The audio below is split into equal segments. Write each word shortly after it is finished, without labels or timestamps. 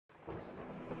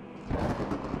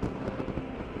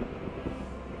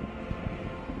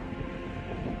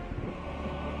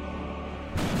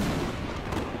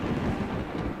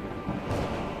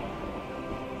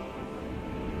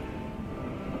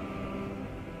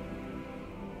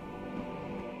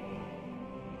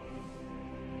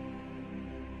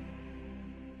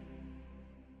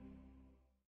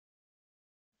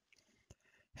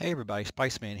Hey everybody,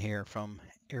 Spiceman here from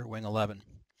Airwing 11.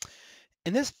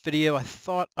 In this video, I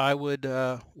thought I would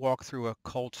walk through a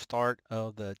cold start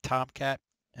of the Tomcat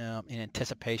in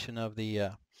anticipation of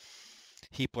the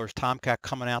Heapler's Tomcat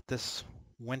coming out this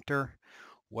winter.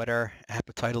 Whet our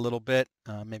appetite a little bit,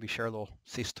 maybe share a little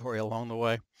sea story along the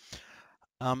way.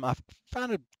 I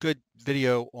found a good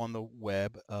video on the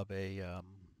web of a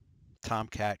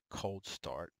Tomcat cold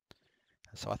start,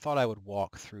 so I thought I would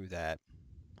walk through that.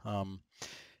 Um,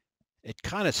 It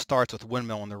kind of starts with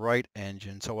windmill on the right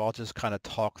engine, so I'll just kind of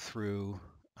talk through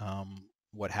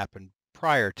what happened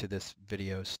prior to this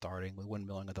video starting with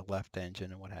windmilling of the left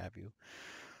engine and what have you.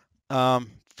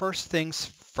 First things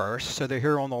first, so they're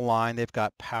here on the line. They've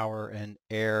got power and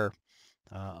air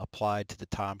applied to the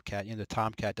Tomcat. You know, the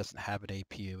Tomcat doesn't have an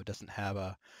APU. It doesn't have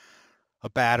a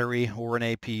battery or an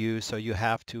APU, so you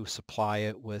have to supply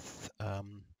it with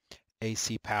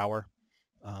AC power.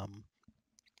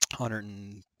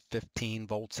 115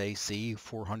 volts AC,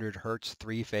 400 hertz,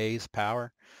 three-phase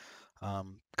power.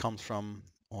 Comes from,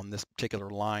 on this particular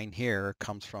line here,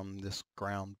 comes from this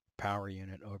ground power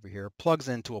unit over here. Plugs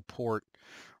into a port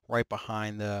right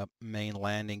behind the main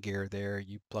landing gear there.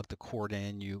 You plug the cord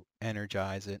in, you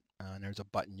energize it, and there's a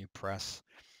button you press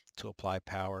to apply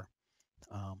power.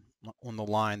 On the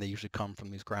line, they usually come from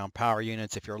these ground power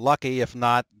units. If you're lucky, if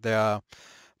not,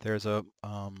 there's a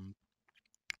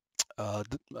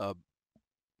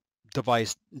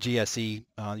device GSE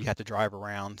you have to drive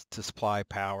around to supply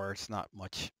power. It's not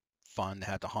much fun to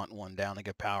have to hunt one down to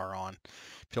get power on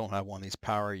if you don't have one of these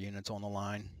power units on the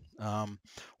line. On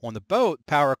the boat,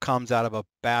 power comes out of a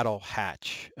battle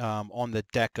hatch. On the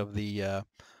deck of the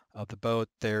boat,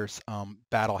 there's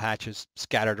battle hatches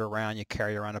scattered around. You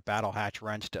carry around a battle hatch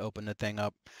wrench to open the thing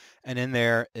up, and in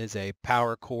there is a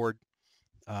power cord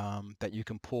that you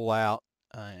can pull out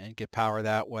and get power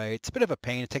that way. It's a bit of a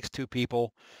pain. It takes two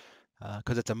people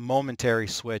because it's a momentary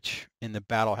switch in the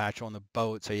battle hatch on the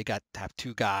boat. So you got to have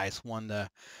two guys, one to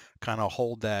kind of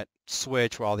hold that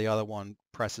switch while the other one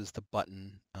presses the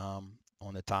button on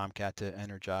the Tomcat to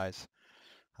energize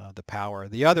the power.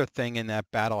 The other thing in that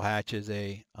battle hatch is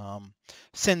a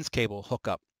SINS cable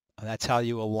hookup. That's how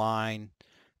you align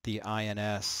the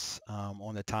INS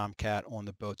on the Tomcat on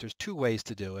the boat. There's two ways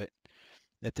to do it.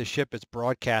 If the ship is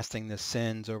broadcasting the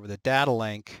SINS over the data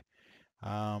link,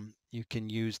 you can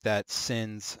use that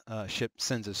SINS,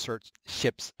 SINS is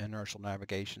ship's inertial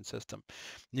navigation system.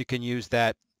 You can use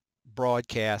that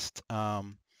broadcast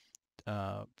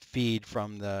feed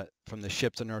from the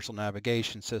ship's inertial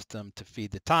navigation system to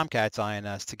feed the Tomcat's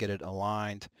INS to get it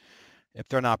aligned. If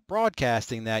they're not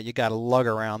broadcasting that, you got to lug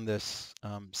around this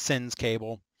SINS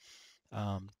cable.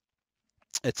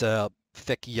 It's a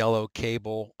thick yellow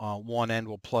cable. One end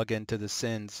will plug into the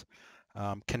SINS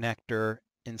connector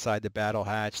inside the battle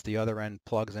hatch. The other end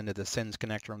plugs into the SINS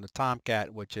connector on the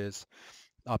Tomcat, which is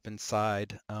up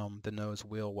inside the nose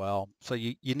wheel well. So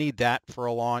you need that for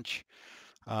a launch.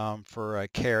 For a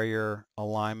carrier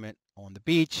alignment on the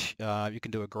beach, you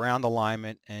can do a ground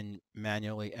alignment and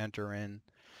manually enter in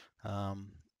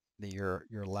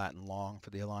your Latin long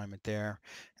for the alignment there.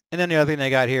 And then the other thing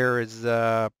they got here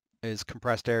is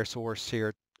compressed air source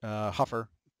here, huffer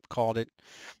called it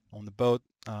on the boat.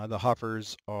 The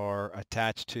huffers are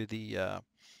attached to the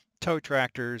tow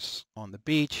tractors on the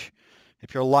beach.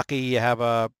 If you're lucky, you have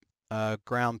a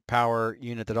ground power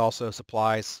unit that also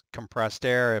supplies compressed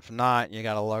air. If not, you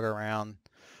got to lug around,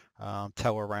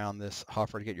 tow around this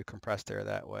huffer to get your compressed air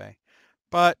that way.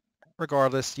 But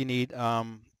regardless, you need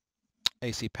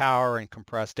AC power and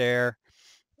compressed air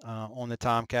on the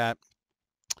Tomcat.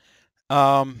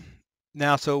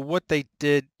 Now, so what they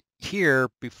did here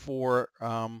before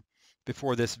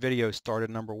this video started,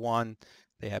 number one,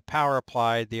 they had power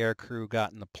applied, the air crew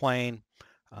got in the plane,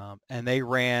 and they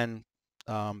ran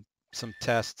some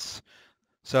tests.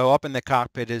 So up in the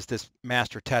cockpit is this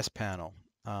master test panel.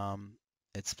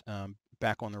 It's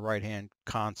back on the right-hand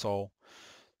console.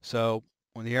 So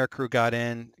when the air crew got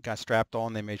in, got strapped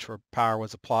on, they made sure power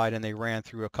was applied, and they ran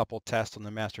through a couple tests on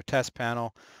the master test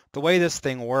panel. The way this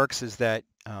thing works is that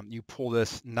you pull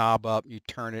this knob up, you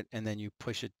turn it, and then you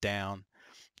push it down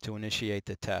to initiate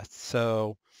the test.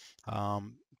 So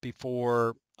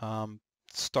before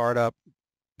startup,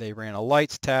 they ran a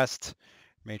lights test,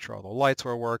 made sure all the lights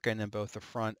were working in both the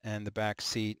front and the back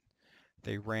seat.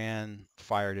 They ran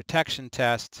fire detection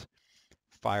test.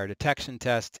 Fire detection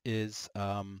test is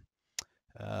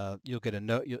you'll get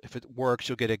if it works,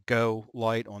 you'll get a go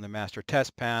light on the master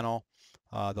test panel.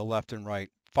 The left and right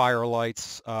fire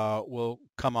lights will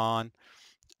come on.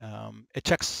 It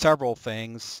checks several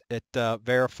things. It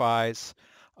verifies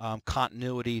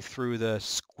continuity through the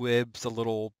squibs, the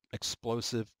little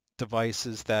explosive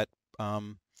devices that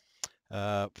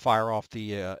fire off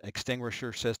the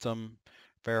extinguisher system.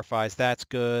 Verifies that's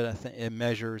good. I think it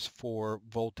measures for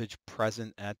voltage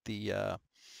present at the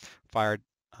fire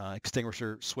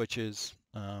extinguisher switches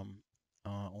on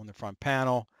the front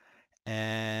panel.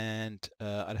 And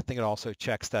I think it also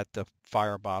checks that the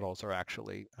fire bottles are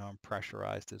actually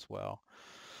pressurized as well.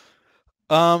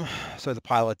 So the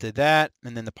pilot did that,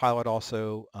 and then the pilot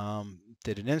also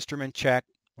did an instrument check.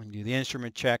 When you do the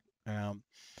instrument check, a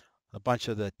bunch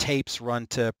of the tapes run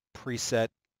to preset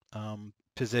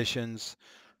positions.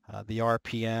 The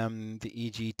RPM, the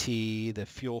EGT, the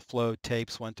fuel flow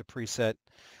tapes went to preset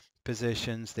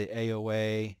positions. The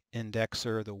AOA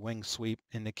indexer, the wing sweep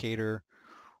indicator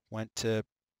went to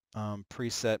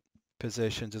preset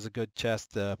positions. Is a good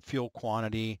test. The fuel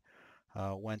quantity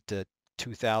went to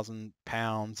 2,000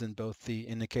 pounds in both the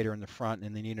indicator in the front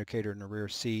and the indicator in the rear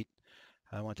seat.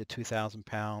 Went to 2,000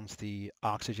 pounds. The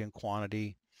oxygen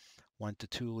quantity went to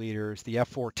 2 liters. The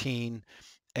F-14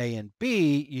 A and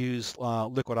B use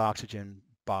liquid oxygen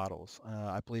bottles.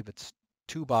 I believe it's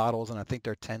 2 bottles, and I think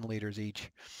they're 10 liters each.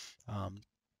 So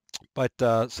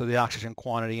the oxygen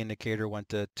quantity indicator went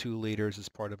to 2 liters as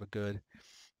part of a good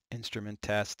instrument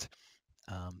test.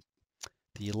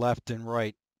 The left and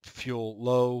right fuel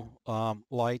low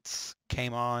lights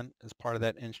came on as part of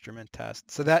that instrument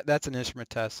test. So that's an instrument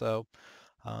test. So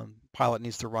pilot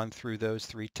needs to run through those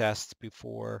 3 tests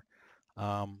before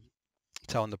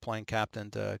telling the plane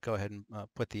captain to go ahead and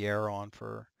put the air on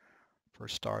for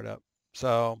startup.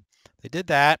 So they did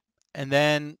that, and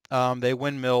then they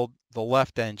windmilled the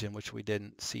left engine, which we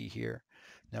didn't see here.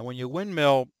 Now, when you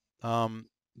windmill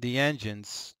the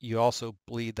engines, you also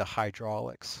bleed the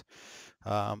hydraulics.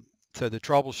 So the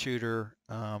troubleshooter,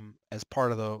 as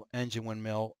part of the engine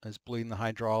windmill, is bleeding the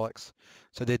hydraulics.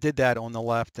 So they did that on the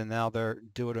left, and now they're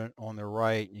doing it on the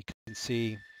right. You can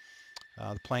see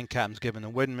the plane captain's giving the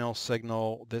windmill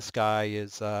signal. This guy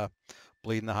is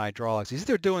bleeding the hydraulics. He's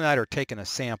either doing that or taking a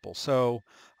sample. So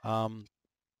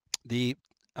the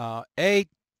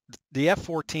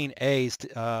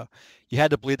F-14As, you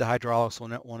had to bleed the hydraulics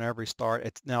on every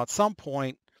start. Now, at some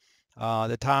point,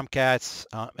 the Tomcats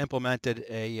implemented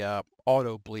a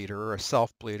auto bleeder or a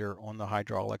self bleeder on the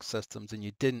hydraulic systems, and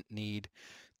you didn't need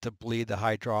to bleed the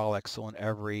hydraulics on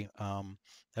every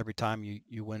time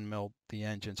you windmill the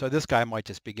engine. So this guy might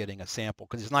just be getting a sample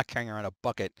because he's not carrying around a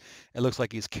bucket. It looks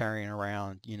like he's carrying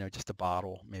around, just a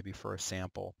bottle maybe for a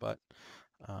sample. But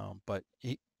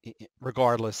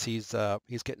regardless, he's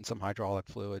getting some hydraulic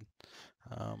fluid.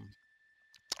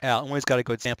 And when he's got a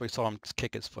good sample, you saw him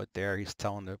kick his foot there. He's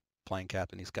telling the plane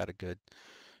captain he's got a good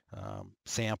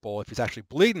sample. If he's actually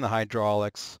bleeding the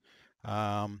hydraulics,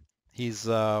 he's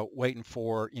waiting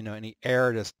for any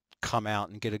air to come out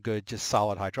and get a good just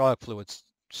solid hydraulic fluid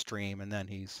stream, and then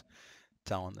he's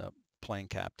telling the plane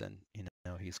captain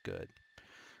he's good.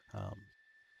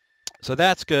 So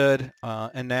that's good,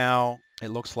 and now it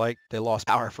looks like they lost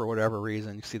power for whatever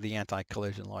reason. You see the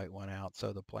anti-collision light went out,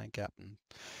 so the plane captain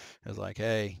is like,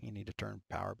 hey, you need to turn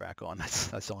power back on. That's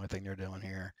the only thing they're doing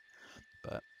here.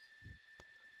 But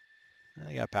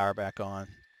they got power back on.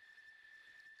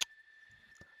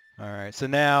 All right, so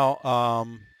now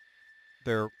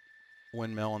they're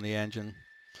windmilling the engine,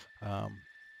 and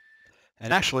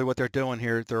actually what they're doing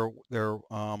here, they're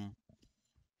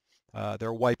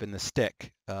wiping the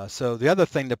stick. So the other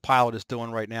thing the pilot is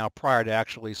doing right now, prior to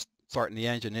actually starting the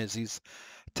engine, is he's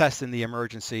testing the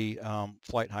emergency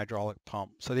flight hydraulic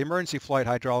pump. So the emergency flight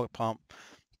hydraulic pump,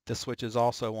 the switch is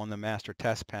also on the master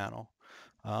test panel.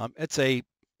 It's a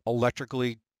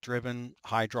electrically driven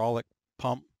hydraulic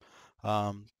pump.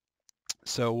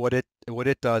 So what it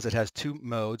does, it has 2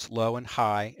 modes, low and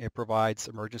high. It provides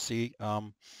emergency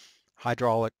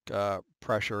hydraulic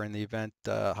pressure in the event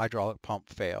the hydraulic pump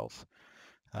fails.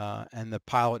 And the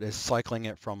pilot is cycling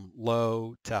it from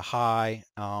low to high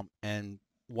and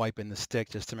wiping the stick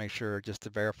just to make sure, just to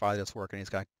verify that it's working. He's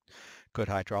got good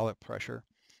hydraulic pressure.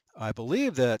 I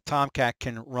believe the Tomcat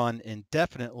can run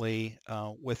indefinitely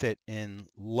with it in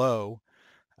low.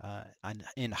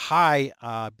 In high,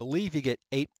 I believe you get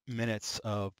 8 minutes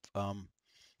of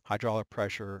hydraulic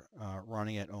pressure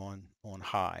running it on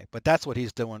high. But that's what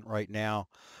he's doing right now.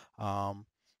 And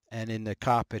in the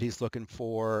cockpit, he's looking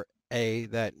for A,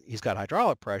 that he's got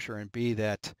hydraulic pressure, and B,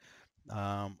 that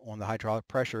on the hydraulic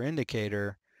pressure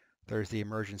indicator, there's the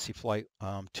emergency flight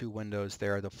 2 windows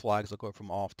there. The flags will go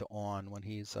from off to on when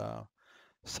he's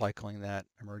cycling that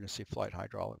emergency flight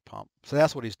hydraulic pump. So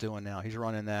that's what he's doing now. He's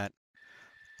running that,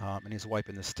 and he's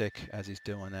wiping the stick as he's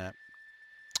doing that.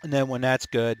 And then when that's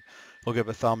good, he'll give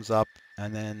a thumbs up,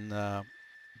 and then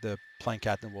the plane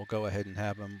captain will go ahead and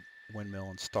have him windmill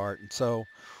and start. And so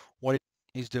what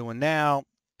he's doing now,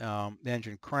 the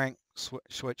engine crank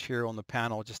switch here on the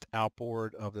panel just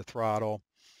outboard of the throttle.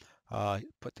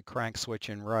 Put the crank switch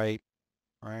in right.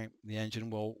 The engine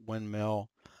will windmill.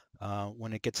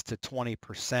 When it gets to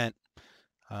 20%,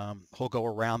 he'll go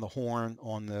around the horn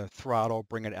on the throttle,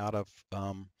 bring it out of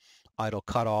idle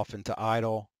cutoff into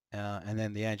idle, and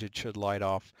then the engine should light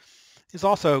off. He's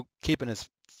also keeping his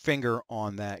finger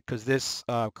on that because this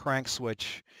crank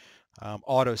switch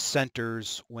auto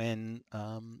centers when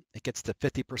it gets to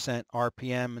 50%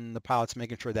 RPM, and the pilot's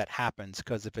making sure that happens,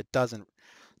 because if it doesn't,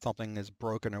 something is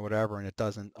broken or whatever, and it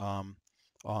doesn't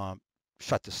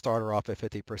shut the starter off at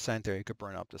 50% there, you could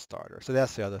burn up the starter. So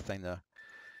that's the other thing the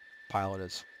pilot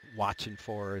is watching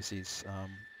for as he's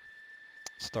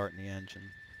starting the engine.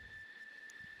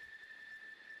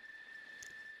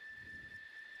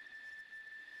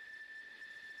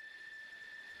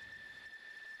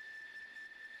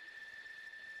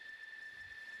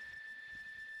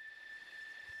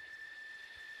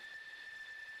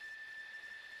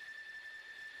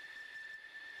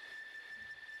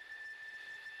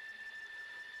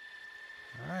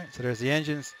 All right, so there's the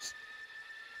engine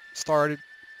started.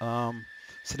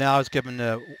 So now it's giving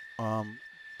the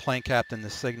plane captain the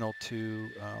signal to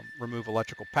remove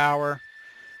electrical power.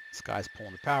 This guy's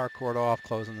pulling the power cord off,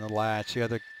 closing the latch. The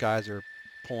other guys are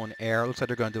pulling air. It looks like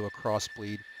they're going to do a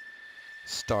crossbleed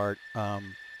start.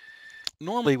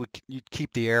 Normally you'd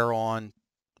keep the air on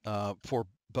for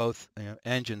both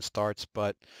engine starts,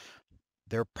 but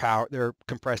their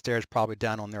compressed air is probably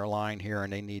down on their line here,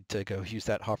 and they need to go use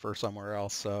that huffer somewhere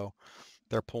else, so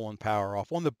they're pulling power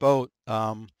off. On the boat,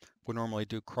 we normally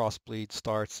do crossbleed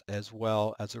starts as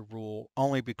well as a rule,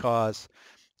 only because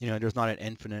there's not an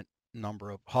infinite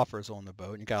number of huffers on the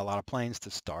boat, and you got a lot of planes to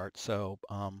start, so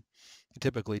you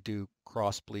typically do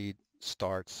crossbleed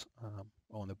starts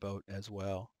on the boat as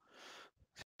well.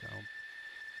 So.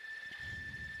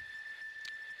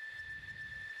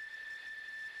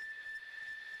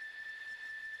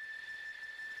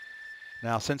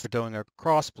 Now, since they're doing a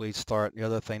crossbleed start, the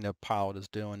other thing the pilot is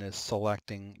doing is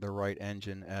selecting the right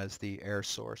engine as the air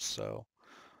source, so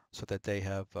that they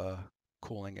have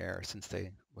cooling air, since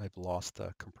they've lost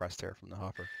the compressed air from the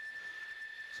huffer.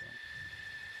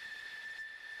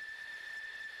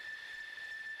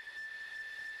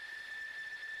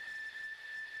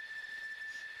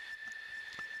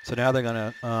 So now they're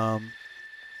going to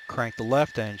crank the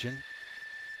left engine.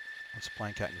 Once the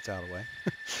plane captain gets out of the way.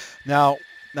 Now,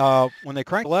 when they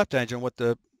crank the left engine, what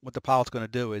the pilot's going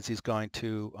to do is he's going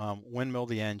to windmill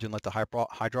the engine, let the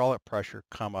hydraulic pressure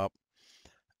come up,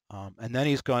 and then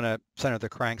he's going to center the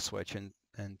crank switch and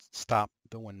stop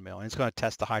the windmill. And he's going to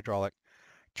test the hydraulic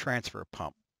transfer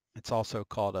pump. It's also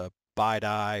called a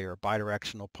bi-die or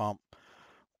bidirectional pump.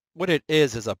 What it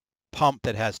is a pump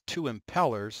that has two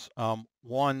impellers,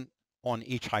 one on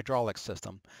each hydraulic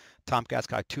system. Tomcat's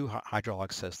got two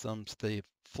hydraulic systems. The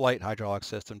flight hydraulic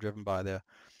system, driven by the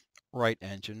right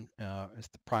engine, is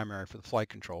the primary for the flight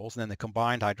controls. And then the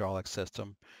combined hydraulic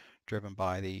system, driven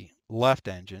by the left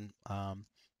engine,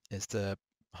 is the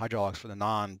hydraulics for the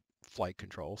non-flight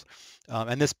controls.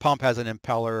 And this pump has an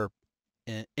impeller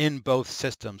in both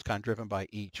systems, kind of driven by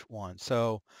each one.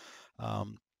 So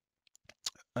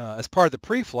as part of the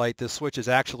pre-flight, this switch is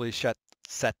actually set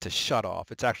to shut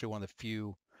off. It's actually one of the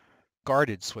few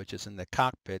guarded switches in the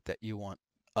cockpit that you want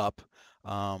up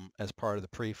as part of the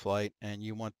pre-flight, and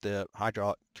you want the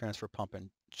hydraulic transfer pump and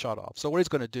shut off. So what he's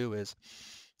going to do is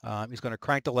he's going to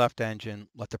crank the left engine,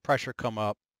 let the pressure come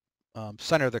up,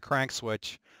 center the crank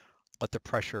switch, let the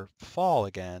pressure fall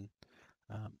again,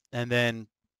 and then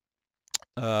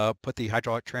put the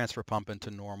hydraulic transfer pump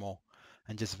into normal,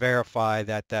 and just verify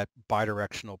that that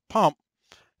bidirectional pump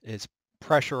is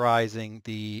pressurizing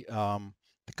the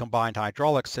combined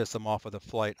hydraulic system off of the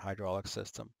flight hydraulic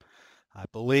system. I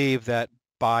believe that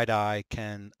bi-die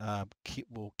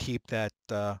will keep that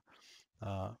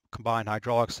combined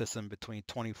hydraulic system between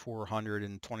 2,400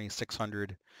 and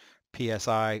 2,600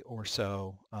 psi or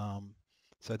so.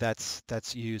 So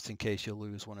that's used in case you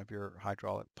lose one of your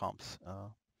hydraulic pumps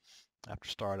after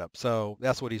startup. So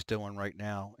that's what he's doing right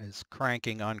now, is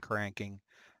cranking, uncranking,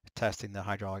 testing the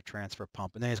hydraulic transfer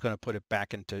pump, and then he's going to put it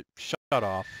back into shut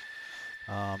off,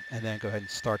 and then go ahead and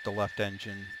start the left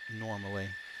engine normally.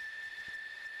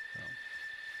 So.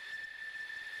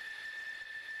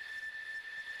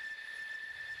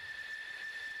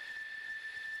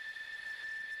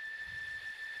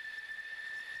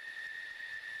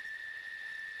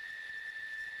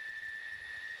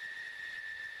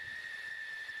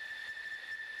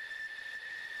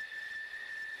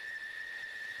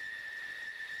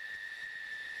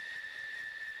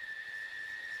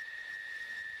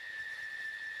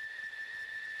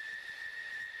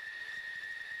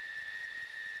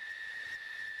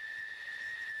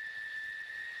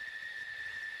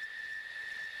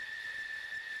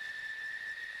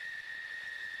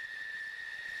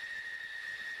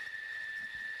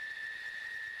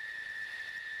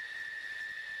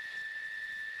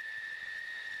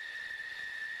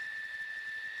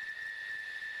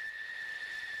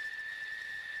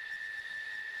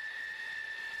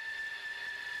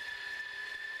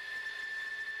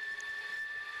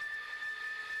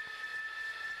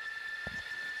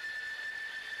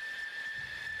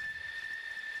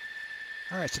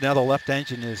 All right, so now the left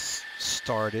engine is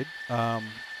started. The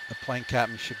plane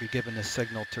captain should be given a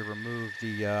signal to remove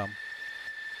the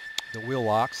wheel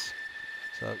locks.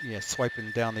 So yeah,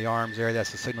 swiping down the arms there,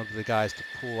 that's the signal to the guys to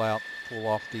pull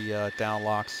off the down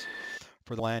locks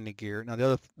for the landing gear. Now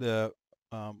the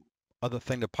other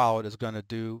thing the pilot is going to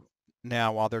do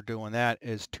now while they're doing that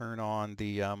is turn on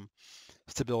the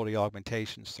stability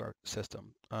augmentation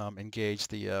system, engage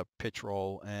the pitch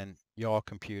roll and yaw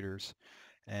computers,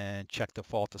 and check the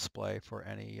fault display for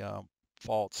any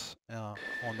faults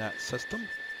on that system.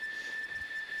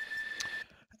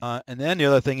 And then the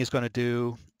other thing he's going to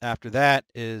do after that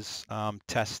is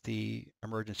test the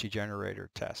emergency generator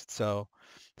test. So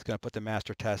he's going to put the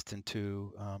master test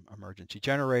into emergency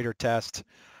generator test.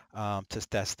 To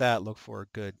test that, look for a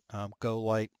good go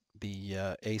light.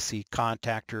 The AC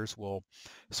contactors will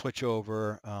switch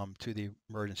over to the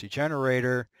emergency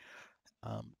generator.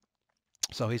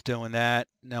 So he's doing that.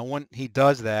 Now, when he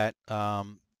does that,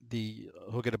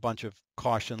 he'll get a bunch of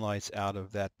caution lights out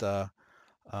of that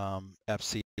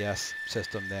FCS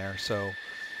system there. So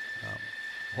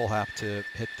he'll have to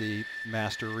hit the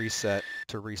master reset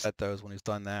to reset those when he's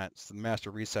done that. So the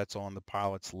master reset's on the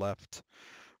pilot's left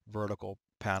vertical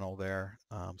panel there.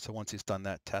 So once he's done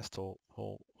that test,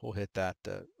 he'll hit that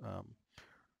to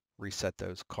reset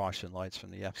those caution lights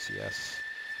from the FCS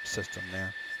system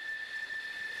there.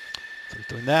 So he's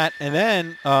doing that, and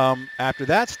then after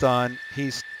that's done,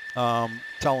 he's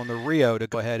telling the Rio to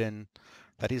go ahead and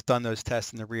that he's done those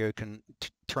tests, and the Rio can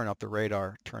turn up the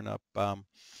radar, turn up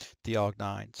the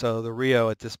AUG-9. So the Rio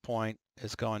at this point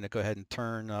is going to go ahead and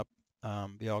turn up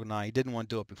the AUG-9. He didn't want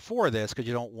to do it before this because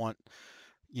you don't want,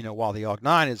 while the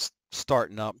AUG-9 is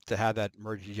starting up, to have that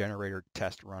emergency generator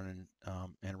test running,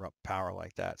 interrupt power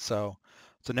like that. So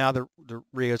now the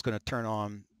Rio is going to turn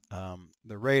on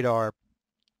the radar.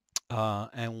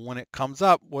 And when it comes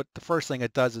up, the first thing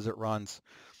it does is it runs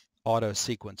auto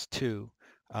sequence 2.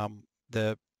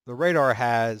 The radar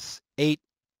has 8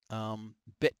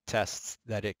 bit tests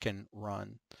that it can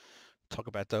run. Talk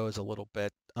about those a little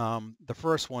bit. The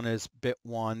first one is bit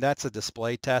 1. That's a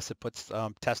display test. It puts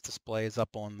test displays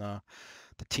up on the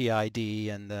TID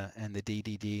and the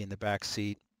DDD in the back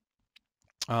seat.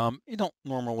 You don't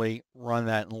normally run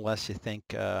that unless you think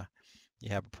you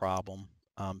have a problem.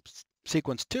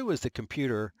 Sequence 2 is the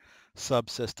computer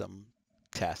subsystem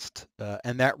test,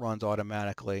 and that runs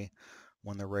automatically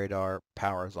when the radar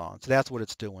powers on. So that's what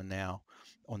it's doing now.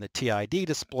 On the TID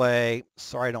display,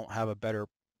 sorry I don't have a better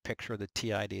picture of the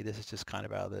TID. This is just kind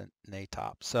of out of the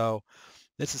NATOP. So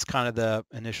this is kind of the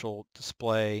initial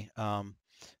display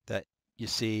that you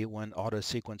see when auto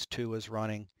sequence 2 is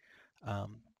running.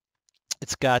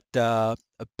 It's got a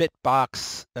bit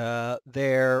box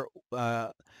there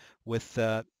with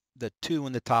the 2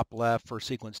 in the top left for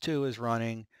sequence 2 is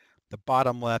running. The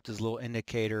bottom left is a little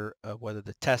indicator of whether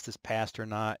the test is passed or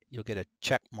not. You'll get a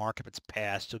check mark if it's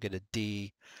passed. You'll get a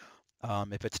D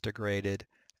if it's degraded.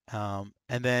 And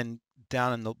then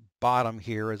down in the bottom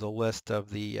here is a list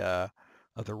of the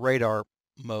radar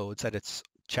modes that it's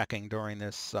checking during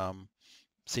this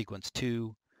sequence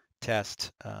 2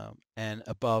 test. And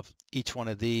above each one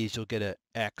of these, you'll get an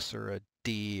X or a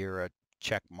D or a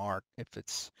check mark if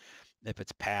it's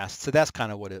passed. So that's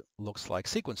kind of what it looks like.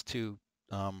 Sequence 2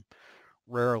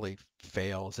 rarely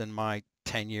fails. In my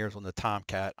 10 years on the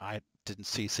Tomcat, I didn't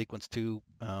see sequence 2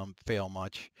 fail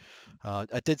much.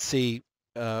 I did see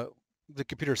the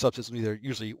computer subsystem either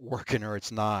usually working or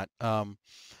it's not.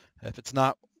 If it's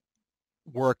not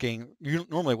working,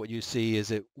 normally what you see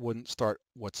is it wouldn't start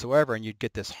whatsoever, and you'd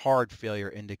get this hard failure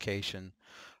indication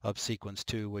of sequence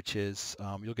 2, which is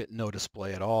you'll get no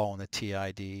display at all on the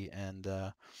TID, and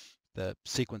the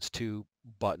sequence 2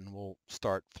 button will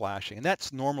start flashing, and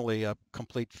that's normally a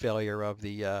complete failure of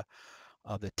the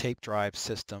tape drive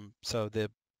system. So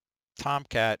the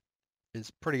Tomcat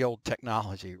is pretty old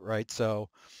technology, right? So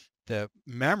the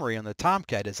memory on the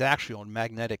Tomcat is actually on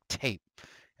magnetic tape.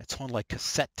 It's on like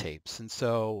cassette tapes, and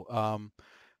so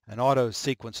an auto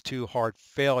sequence 2 hard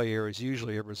failure is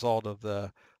usually a result of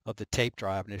the tape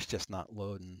drive, and it's just not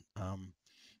loading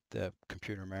the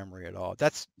computer memory at all.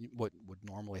 That's what would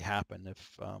normally happen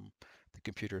if the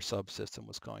computer subsystem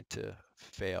was going to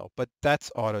fail. But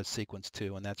that's auto sequence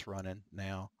 2, and that's running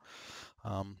now.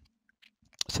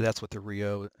 So that's what the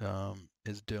Rio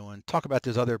is doing. Talk about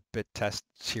these other bit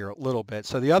tests here a little bit.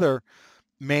 So the other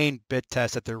main bit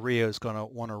test that the Rio is going to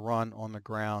want to run on the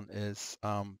ground is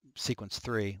sequence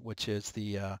 3, which is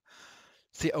the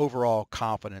overall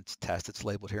confidence test. It's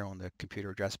labeled here on the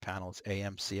computer address panel as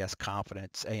AMCS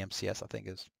confidence. AMCS, I think,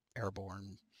 is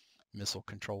airborne missile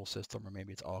control system, or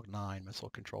maybe it's AUG-9 missile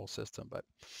control system.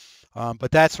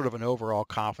 But that's sort of an overall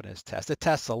confidence test. It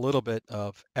tests a little bit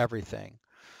of everything.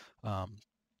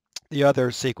 The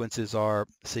other sequences are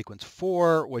sequence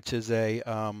 4, which is a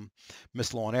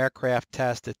missile on aircraft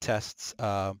test. It tests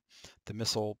the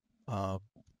missile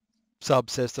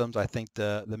subsystems. I think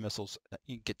the missiles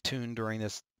get tuned during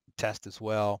this test as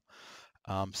well.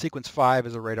 Sequence 5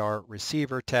 is a radar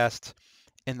receiver test.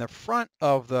 In the front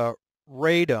of the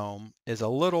radome is a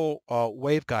little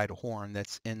waveguide horn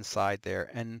that's inside there,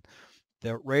 and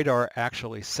the radar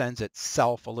actually sends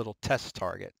itself a little test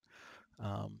target.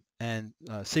 And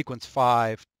sequence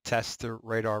 5 tests the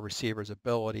radar receiver's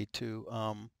ability to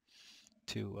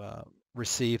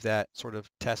receive that sort of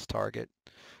test target.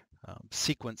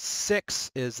 Sequence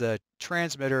 6 is a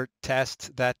transmitter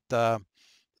test that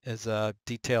is a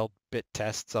detailed bit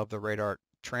tests of the radar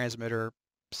transmitter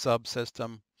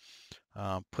subsystem,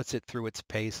 puts it through its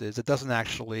paces. It doesn't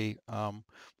actually,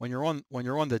 when you're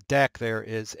on the deck, there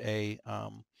is a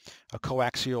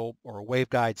coaxial or a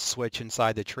waveguide switch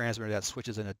inside the transmitter that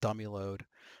switches in a dummy load.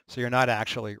 So you're not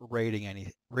actually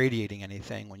radiating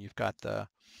anything when you've got the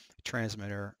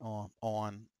transmitter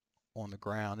on the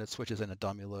ground. It switches in a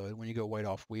dummy load. When you go right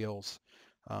off wheels,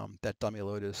 that dummy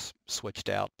load is switched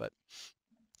out. But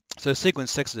so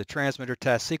sequence 6 is a transmitter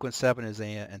test. Sequence 7 is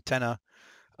an antenna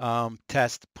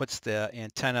test, puts the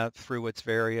antenna through its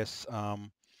various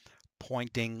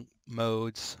pointing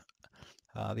modes.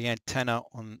 The antenna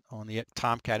on the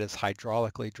Tomcat is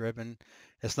hydraulically driven.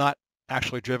 It's not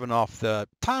actually driven off the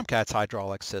Tomcat's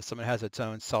hydraulic system. It has its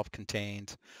own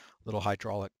self-contained little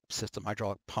hydraulic system,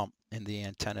 hydraulic pump in the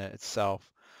antenna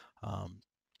itself.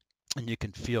 And you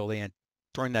can feel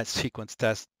during that sequence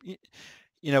test, we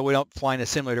don't fly in a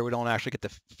simulator. We don't actually get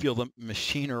to feel the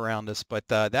machine around us, but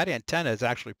that antenna is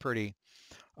actually pretty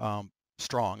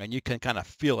strong, and you can kind of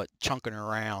feel it chunking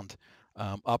around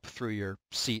up through your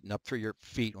seat and up through your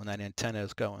feet when that antenna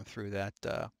is going through that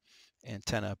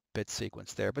antenna bit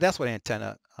sequence there. But that's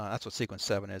what sequence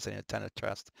 7 is, an antenna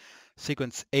test.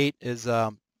 Sequence 8 is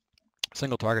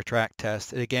single target track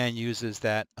test. It again uses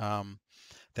that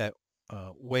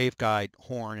waveguide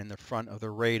horn in the front of the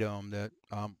radome.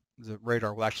 The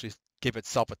radar will actually give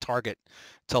itself a target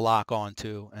to lock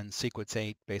onto, and sequence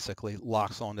 8 basically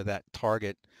locks onto that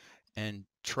target and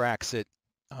tracks it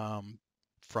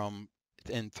through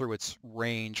its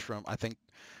range from, I can't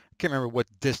remember what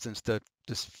distance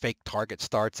this fake target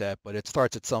starts at, but it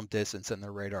starts at some distance, and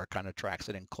the radar kind of tracks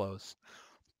it in close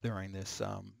during this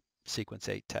sequence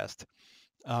 8 test.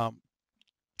 And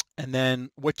then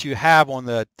what you have on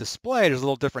the display, there's a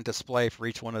little different display for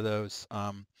each one of those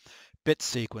bit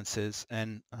sequences,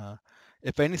 and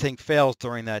if anything fails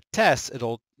during that test,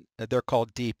 they're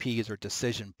called DPs, or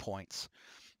decision points.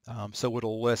 So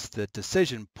it'll list the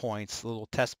decision points, the little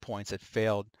test points that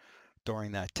failed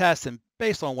during that test, and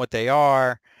based on what they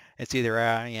are, it's either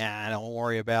yeah, don't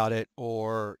worry about it,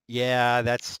 or yeah,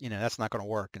 that's not going to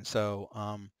work, and so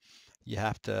you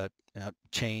have to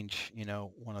change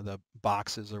one of the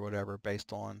boxes or whatever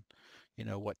based on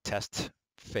what test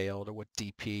failed or what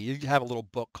DP. You have a little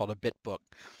book called a bit book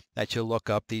that you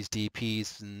look up these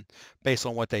DPs, and based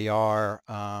on what they are,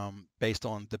 based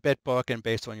on the bit book and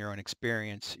based on your own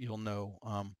experience, you'll know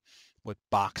what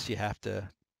box you have to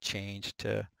change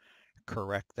to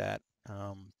correct that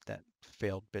that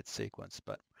failed bit sequence.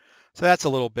 So that's a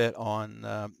little bit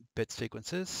on bit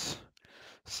sequences.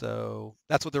 So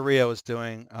that's what the Rio is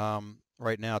doing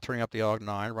right now, turning up the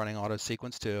AUG-9, running auto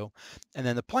sequence 2. And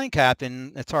then the plane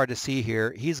captain, it's hard to see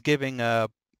here, he's giving a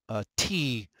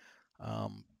T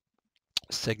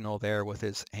signal there with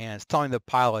his hands, telling the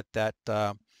pilot that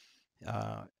to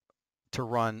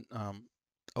run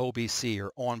OBC,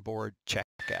 or onboard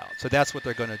checkout. So that's what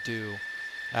they're going to do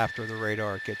after the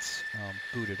radar gets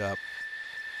booted up.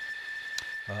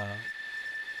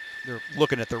 They're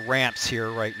looking at the ramps here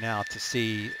right now to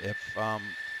see if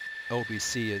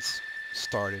OBC is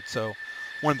started. So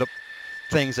one of the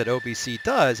things that OBC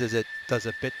does is it does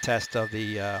a bit test of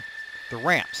the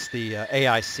ramps, the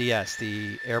AICS,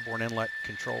 the Airborne Inlet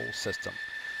Control System.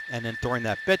 And then during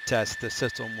that bit test, the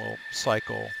system will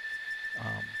cycle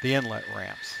the inlet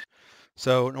ramps.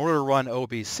 So in order to run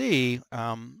OBC,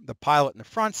 the pilot in the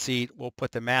front seat will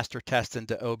put the master test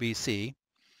into OBC.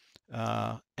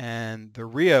 And the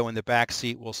Rio in the back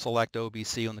seat will select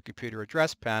OBC on the computer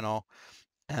address panel,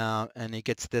 and it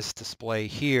gets this display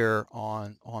here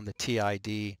on the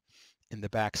TID in the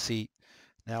back seat.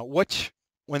 Now,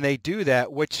 when they do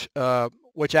that, which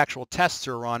actual tests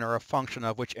are run are a function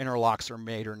of which interlocks are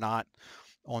made or not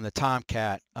on the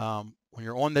Tomcat. When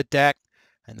you're on the deck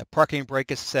and the parking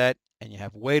brake is set, and you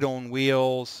have weight on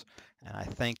wheels, and I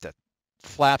think the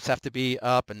flaps have to be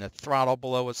up and the throttle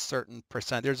below a certain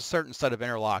percent. There's a certain set of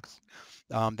interlocks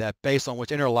that based on which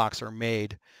interlocks are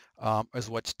made is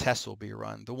which tests will be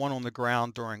run. The one on the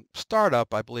ground during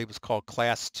startup, I believe, is called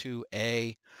Class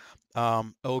 2A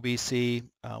OBC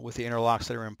with the interlocks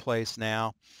that are in place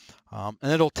now.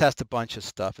 And it'll test a bunch of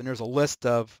stuff. And there's a list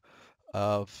of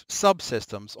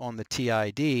subsystems on the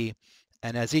TID.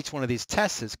 And as each one of these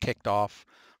tests is kicked off,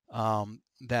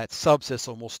 that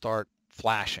subsystem will start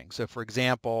flashing. So for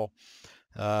example,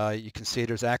 you can see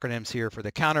there's acronyms here for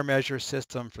the countermeasure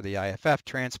system, for the IFF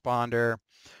transponder,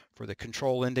 for the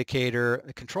control indicator.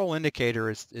 The control indicator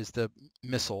is the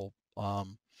missile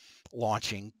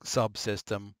launching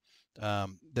subsystem.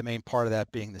 The main part of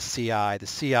that being the CI. The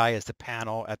CI is the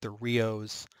panel at the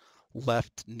RIO's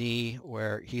left knee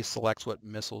where he selects what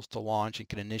missiles to launch and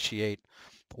can initiate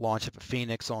the launch of a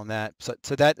Phoenix on that.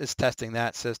 So that is testing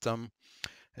that system.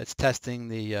 It's testing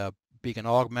the beacon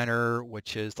augmenter,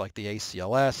 which is like the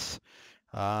ACLS.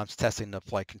 It's testing the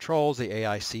flight controls, the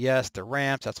AICS, the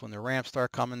ramps. That's when the ramps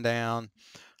start coming down.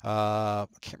 I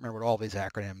can't remember what all these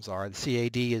acronyms are. The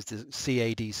CAD is the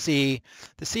CADC.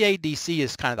 The CADC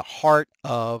is kind of the heart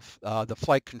of the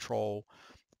flight control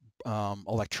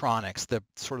electronics, the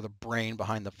sort of the brain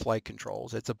behind the flight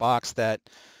controls. It's a box that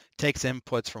takes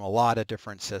inputs from a lot of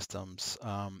different systems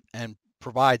and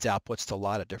provides outputs to a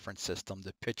lot of different systems,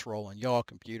 the pitch, roll, and yaw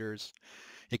computers.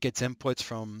 It gets inputs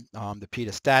from the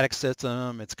pedostatic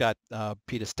system. It's got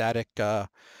pedostatic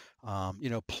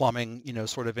plumbing,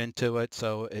 sort of into it.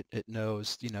 So it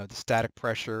knows, the static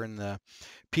pressure and the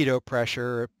pedo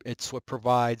pressure. It's what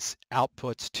provides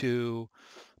outputs to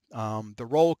the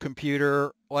roll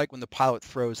computer, like when the pilot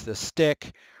throws the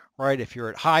stick, right? If you're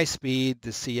at high speed,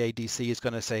 the CADC is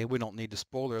going to say, we don't need the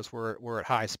spoilers. We're at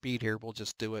high speed here. We'll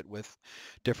just do it with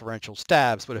differential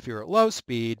stabs. But if you're at low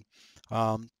speed,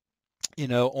 on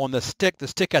the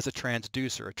stick has a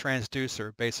transducer. A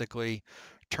transducer basically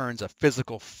turns a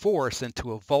physical force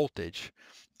into a voltage,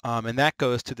 and that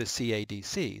goes to the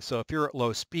CADC. So if you're at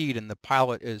low speed and the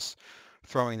pilot is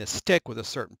throwing the stick with a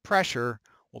certain pressure,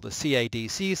 well, the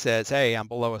CADC says, hey, I'm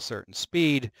below a certain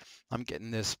speed. I'm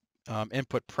getting this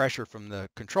input pressure from the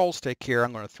control stick here.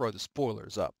 I'm going to throw the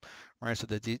spoilers up, right? So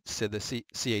the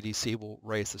CADC will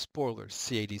raise the spoilers.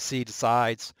 CADC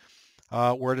decides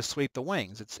where to sweep the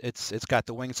wings. It's got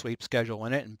the wing sweep schedule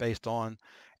in it, and based on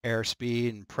airspeed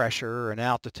and pressure and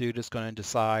altitude, it's going to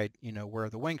decide where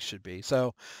the wings should be.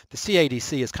 So the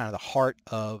CADC is kind of the heart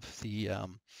of the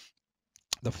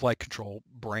flight control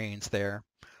brains there.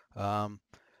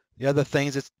 The other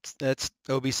things that's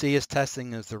OBC is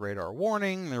testing is the radar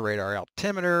warning, the radar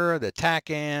altimeter, the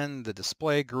TACAN, the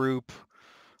display group.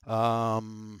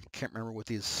 Can't remember what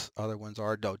these other ones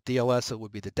are. No, DLS, it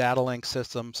would be the data link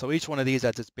system. So each one of these,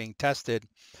 as it's being tested,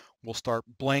 will start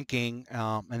blinking,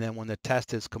 and then when the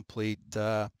test is complete,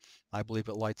 I believe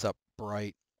it lights up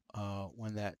bright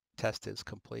when that test is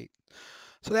complete.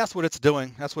 So that's what it's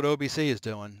doing. That's what OBC is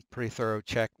doing. Pretty thorough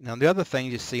check. Now the other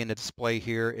thing you see in the display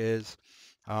here is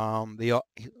the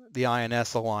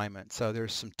INS alignment. So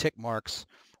there's some tick marks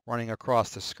running across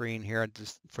the screen here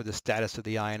just for the status of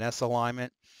the INS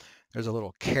alignment. There's a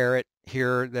little caret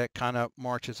here that kind of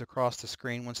marches across the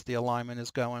screen once the alignment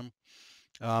is going.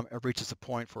 It reaches a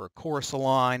point for a course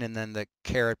align, and then the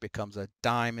caret becomes a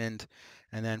diamond.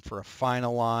 And then for a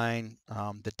final line,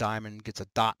 the diamond gets a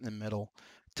dot in the middle,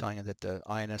 telling you that the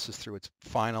INS is through its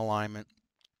final alignment.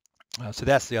 So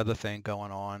that's the other thing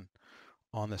going on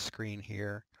the screen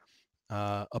here.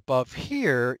 Above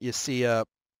here, you see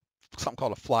something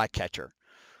called a flycatcher.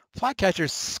 Flycatcher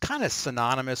is kind of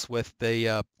synonymous with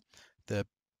the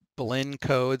Blinn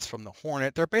codes from the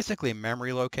Hornet. They're basically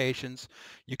memory locations.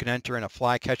 You can enter in a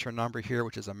flycatcher number here,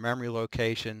 which is a memory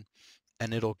location,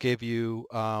 and it'll give you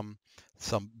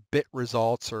some bit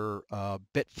results or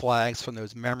bit flags from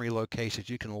those memory locations.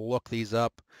 You can look these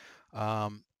up,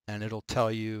 and it'll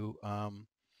tell you,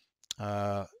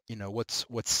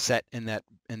 what's set in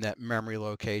that memory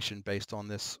location based on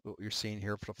this, what you're seeing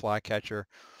here for the flycatcher.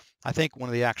 I think one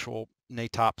of the actual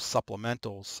NATOP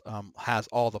supplementals has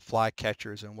all the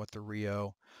flycatchers and what the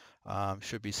Rio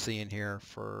should be seeing here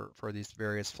for these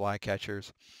various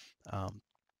flycatchers.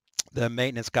 The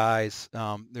maintenance guys,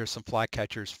 there's some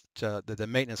flycatchers that the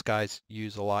maintenance guys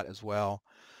use a lot as well.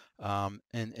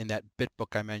 In that bit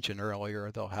book I mentioned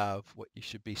earlier, they'll have what you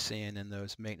should be seeing in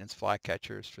those maintenance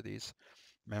flycatchers for these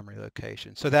memory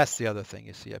locations. So that's the other thing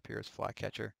you see up here is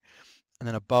flycatcher. And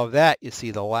then above that, you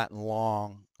see the Latin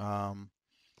long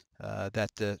that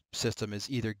the system is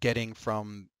either getting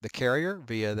from the carrier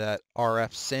via that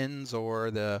RF SINs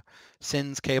or the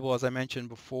SINs cable, as I mentioned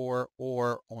before,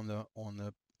 or on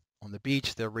the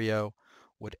beach, the Rio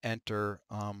would enter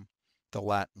the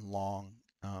lat and long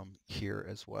here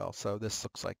as well. So this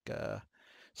looks like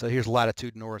so here's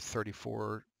latitude north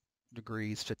 34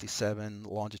 degrees 57,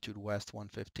 longitude west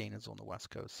 115 is on the west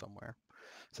coast somewhere.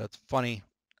 So it's funny,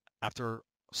 after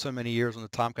so many years on the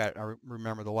Tomcat, I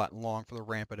remember the lat and long for the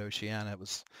ramp at Oceana. It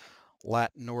was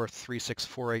lat north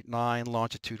 36489,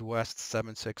 longitude west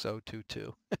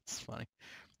 76022. It's funny.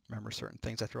 Remember certain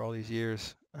things after all these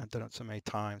years. I've done it so many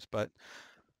times. But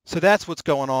so that's what's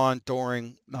going on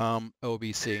during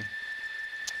OBC.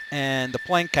 And the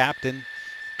plane captain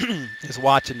is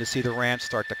watching to see the ramp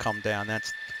start to come down.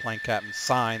 That's the plane captain's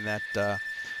sign that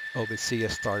OBC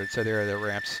has started. So there the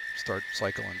ramps start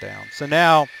cycling down. So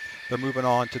now they're moving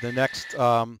on to the next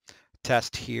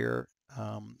test here.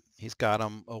 He's got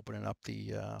them opening up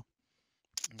the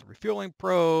refueling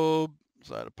probe.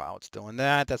 So the pilot's doing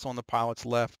that. That's on the pilot's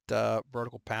left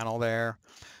vertical panel there.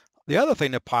 The other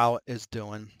thing the pilot is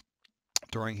doing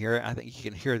during here, I think you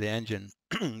can hear the engine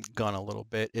gun a little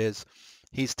bit, is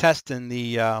he's testing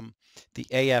the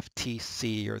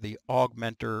AFTC, or the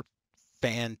augmenter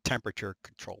fan temperature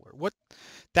controller. What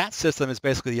that system is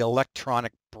basically the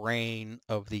electronic brain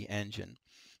of the engine.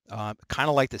 Kind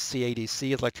of like the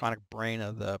CADC electronic brain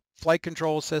of the flight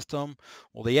control system.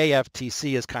 Well, the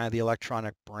AFTC is kind of the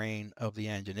electronic brain of the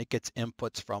engine. It gets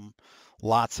inputs from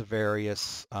lots of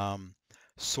various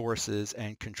sources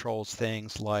and controls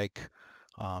things like,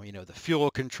 the fuel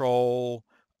control,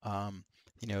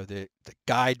 the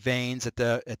guide vanes at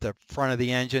the front of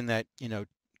the engine that,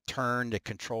 turn to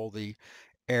control the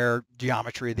air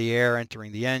geometry of the air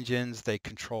entering the engines. They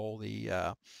control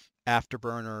the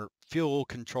afterburner fuel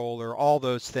controller, all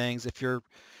those things. If you're,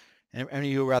 any of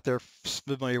you are out there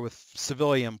familiar with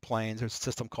civilian planes, there's a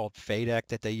system called FADEC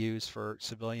that they use for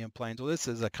civilian planes. Well, this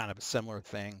is a kind of a similar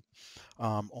thing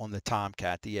on the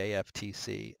Tomcat, the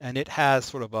AFTC, and it has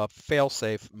sort of a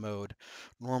fail-safe mode.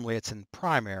 Normally it's in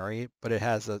primary, but it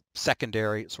has a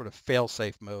secondary sort of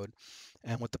fail-safe mode.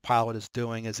 And what the pilot is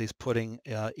doing is he's putting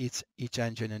each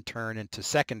engine in turn into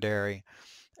secondary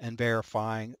and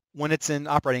verifying. When it's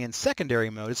operating in secondary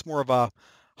mode, it's more of a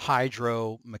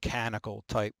hydro-mechanical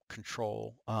type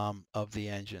control of the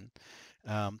engine.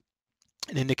 And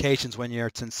indications when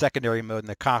it's in secondary mode in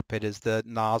the cockpit is the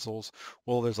nozzles.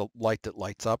 Well, there's a light that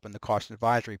lights up in the caution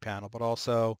advisory panel, but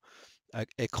also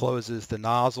it closes the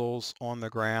nozzles on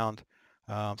the ground.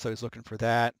 So he's looking for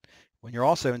that. When you're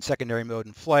also in secondary mode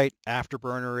in flight,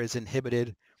 afterburner is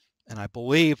inhibited, and I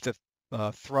believe the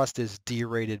thrust is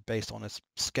derated based on a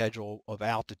schedule of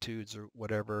altitudes or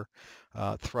whatever.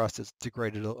 Thrust is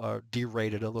derated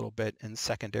a little bit in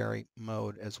secondary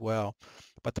mode as well.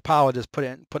 But the pilot is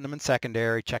putting them in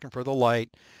secondary, checking for the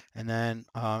light, and then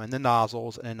in the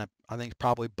nozzles, and I think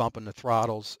probably bumping the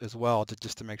throttles as well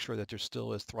just to make sure that there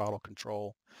still is throttle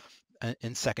control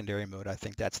in secondary mode. I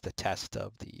think that's the test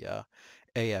of the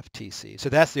AFTC. So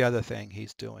that's the other thing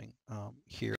he's doing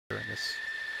here in this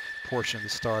portion of the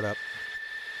startup.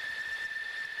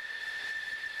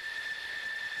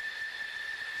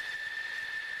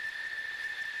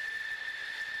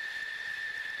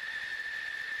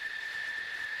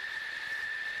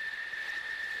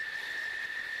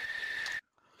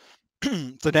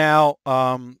 So now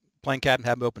plane captain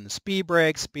had him open the speed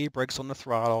brakes on the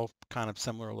throttle, kind of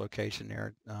similar location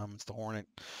there. It's the Hornet.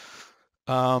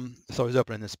 So he's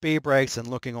opening the speed brakes and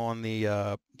looking on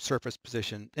the surface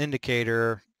position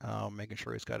indicator, making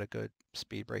sure he's got a good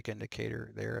speed brake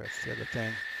indicator there. That's the other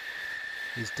thing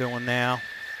he's doing now.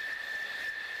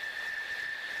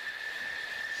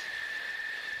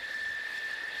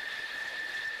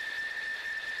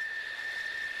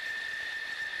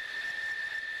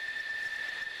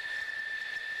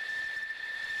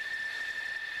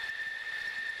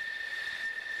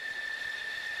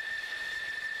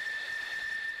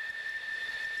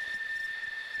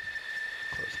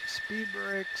 Close the speed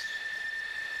brakes,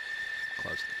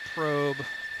 close the probe.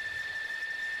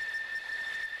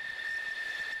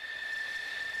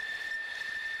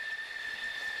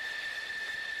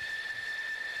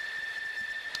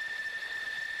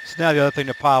 So now the other thing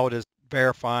the pilot is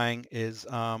verifying is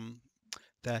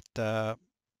that the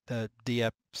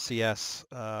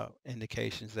DFCS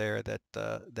indications there, that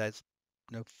that's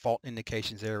no fault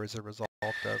indications there as a result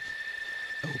of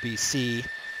OBC.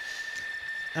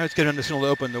 I was going to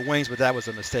open the wings, but that was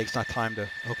a mistake. It's not time to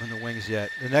open the wings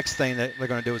yet. The next thing that they're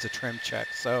going to do is a trim check.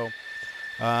 So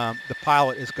the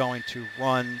pilot is going to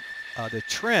run the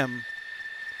trim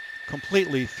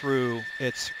completely through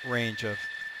its range of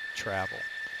travel.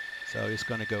 So it's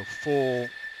going to go full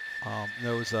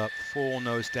nose up, full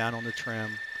nose down on the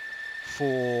trim,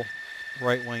 full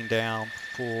right wing down,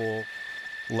 full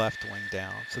left wing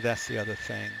down. So that's the other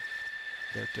thing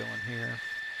they're doing here.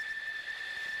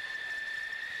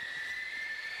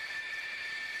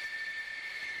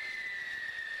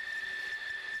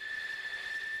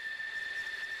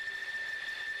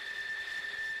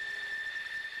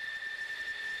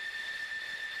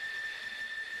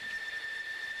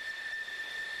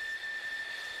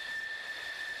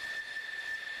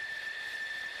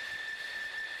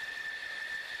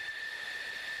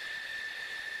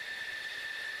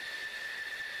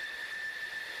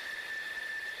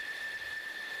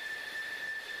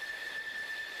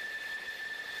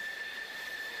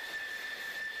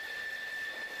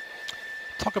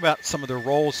 Talk about some of the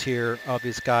roles here of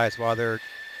these guys while they're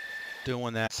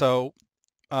doing that. So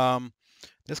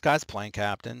this guy's plane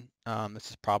captain.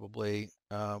 This is probably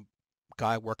a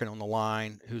guy working on the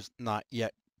line who's not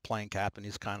yet plane captain.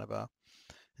 He's kind of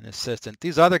an assistant.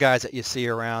 These other guys that you see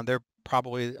around, they're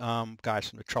probably guys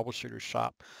from the troubleshooter's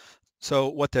shop. So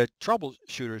what the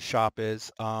troubleshooter's shop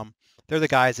is, they're the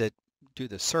guys that do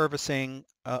the servicing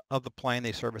of the plane.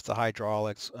 They service the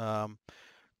hydraulics,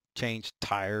 change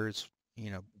tires,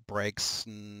 brakes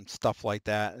and stuff like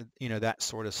that, that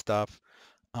sort of stuff.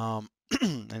 And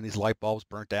these light bulbs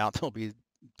burnt out,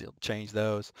 they'll change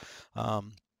those.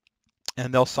 And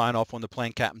they'll sign off on the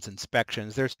plane captain's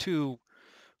inspections. There's two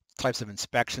types of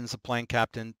inspections the plane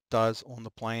captain does on the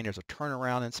plane. There's a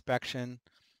turnaround inspection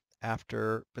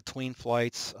between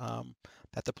flights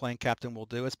that the plane captain will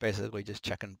do. It's basically just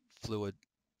checking fluid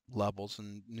levels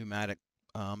and pneumatic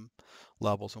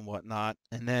levels and whatnot.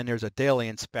 And then there's a daily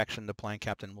inspection the plane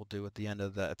captain will do at the end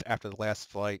of after the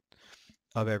last flight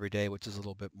of every day, which is a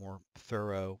little bit more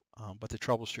thorough. But the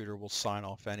troubleshooter will sign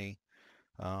off any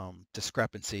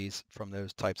discrepancies from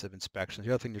those types of inspections.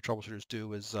 The other thing the troubleshooters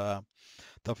do is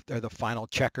they're the final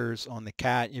checkers on the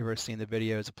CAT. You've ever seen the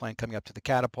videos of plane coming up to the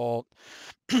catapult.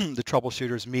 The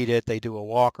troubleshooters meet it. They do a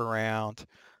walk around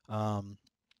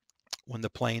when the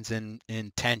plane's in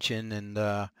tension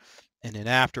and in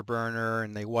afterburner,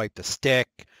 and they wipe the stick.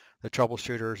 The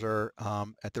troubleshooters are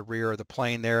at the rear of the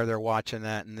plane there. They're watching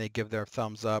that, and they give their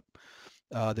thumbs up.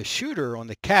 The shooter on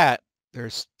the CAT,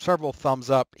 there's several thumbs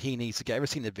up he needs to get. Ever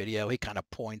seen the video? He kind of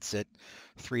points at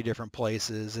 3 different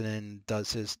places and then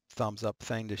does his thumbs up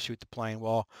thing to shoot the plane.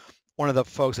 Well, one of the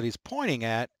folks that he's pointing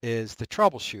at is the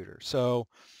troubleshooter. So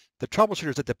the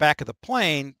troubleshooters at the back of the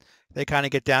plane, they kind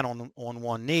of get down on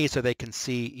one knee so they can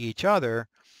see each other.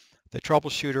 The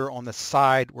troubleshooter on the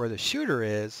side where the shooter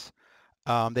is,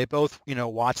 they both,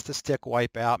 watch the stick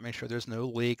wipe out, make sure there's no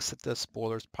leaks, that the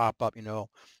spoilers pop up,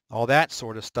 all that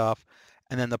sort of stuff.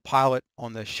 And then the pilot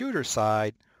on the shooter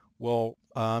side will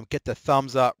get the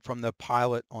thumbs up from the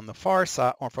pilot on the far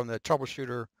side, or from the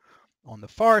troubleshooter on the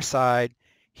far side.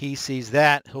 He sees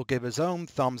that, he'll give his own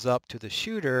thumbs up to the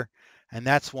shooter, and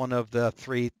that's one of the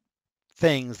 3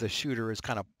 things the shooter is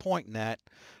kind of pointing at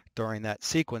during that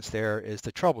sequence. There is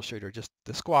the troubleshooter, just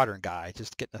the squadron guy,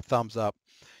 just getting a thumbs up,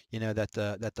 that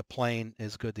the plane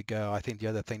is good to go. I think the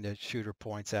other thing the shooter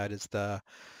points at is the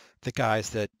guys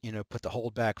that put the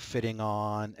holdback fitting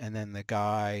on, and then the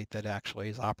guy that actually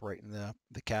is operating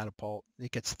the catapult. He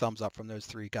gets thumbs up from those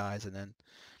 3 guys, and then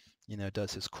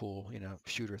does his cool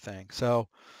shooter thing. So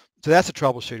that's a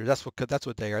troubleshooter. That's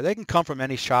what they are. They can come from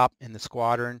any shop in the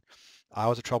squadron. I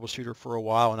was a troubleshooter for a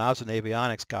while, and I was an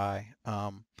avionics guy.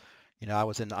 I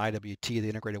was in the IWT, the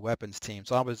Integrated Weapons Team.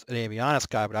 So I was an avionics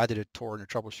guy, but I did a tour in the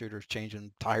troubleshooters,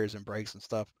 changing tires and brakes and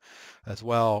stuff as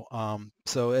well.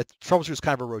 So troubleshooter is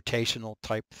kind of a rotational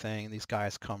type thing. These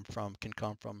guys can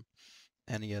come from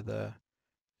any of the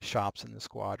shops in the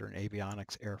squadron: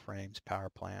 avionics, airframes, power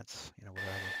plants,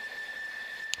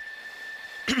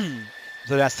 whatever.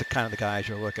 So that's the kind of the guys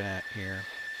you're looking at here.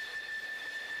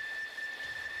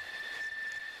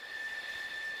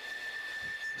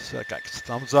 So that got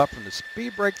thumbs up from the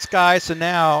speed brakes guy. So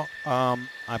now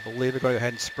I believe they're going to go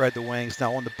ahead and spread the wings.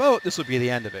 Now on the boat, this will be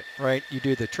the end of it, right? You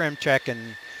do the trim check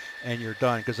and you're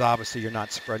done, because obviously you're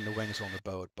not spreading the wings on the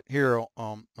boat. But here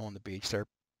on the beach, they're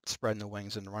spreading the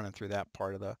wings and running through that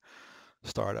part of the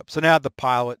startup. So now the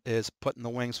pilot is putting the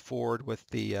wings forward with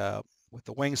the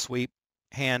wing sweep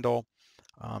handle,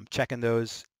 checking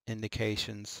those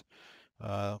indications.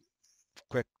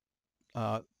 Quick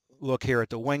look here at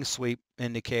the wing sweep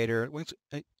indicator.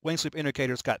 Wing sweep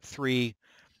indicator's got 3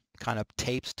 kind of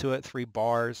tapes to it, 3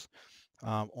 bars.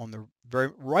 On the very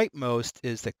rightmost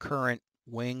is the current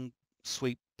wing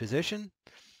sweep position.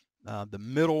 The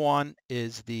middle one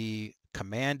is the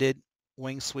commanded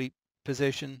wing sweep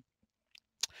position.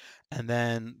 And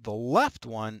then the left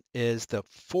one is the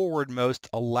forwardmost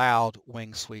allowed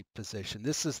wing sweep position.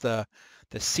 This is the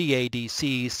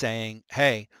CADC saying,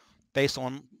 hey, based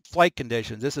on flight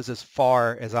conditions, this is as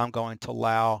far as I'm going to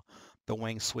allow the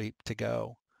wing sweep to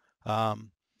go.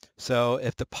 So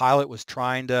if the pilot was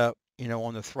trying to,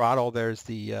 on the throttle, there's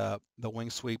the wing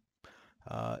sweep.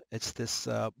 It's this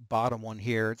bottom one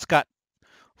here. It's got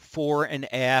fore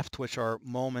and aft, which are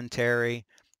momentary.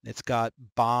 It's got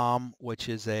bomb, which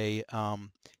is a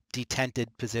detented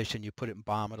position. You put it in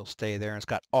bomb, it'll stay there. And it's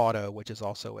got auto, which is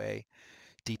also a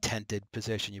detented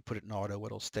position. You put it in auto,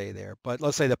 it'll stay there. But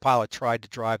let's say the pilot tried to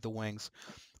drive the wings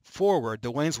forward. The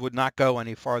wings would not go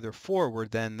any farther forward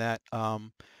than that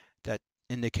that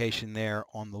indication there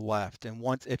on the left. And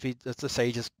once, if he, let's just say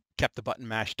he just kept the button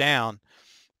mashed down,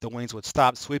 the wings would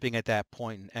stop sweeping at that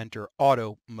point and enter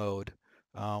auto mode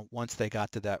once they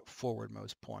got to that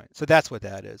forwardmost point. So that's what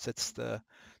that is. It's the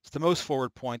most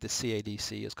forward point the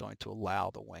CADC is going to allow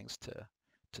the wings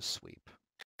to sweep.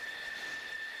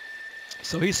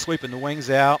 So he's sweeping the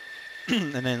wings out,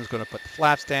 and then he's going to put the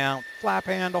flaps down, flap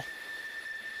handle.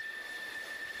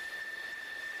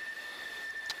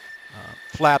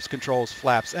 Flaps controls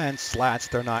flaps and slats.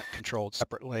 They're not controlled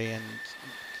separately. And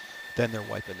then they're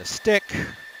wiping the stick,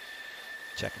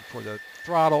 checking for the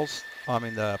throttles,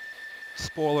 the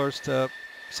spoilers to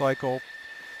cycle.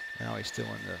 Now he's doing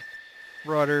the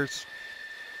rudders.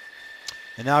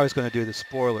 And now he's going to do the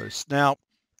spoilers. Now,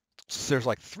 there's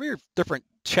like 3 different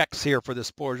checks here for the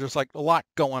spoilers. There's like a lot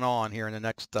going on here in the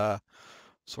next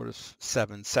sort of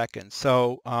 7 seconds.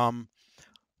 So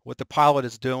what the pilot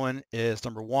is doing is,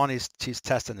 number one, he's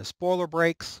testing the spoiler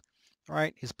brakes,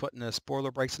 right? He's putting the spoiler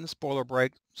brakes in the spoiler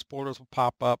brake. Spoilers will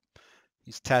pop up.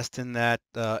 He's testing that,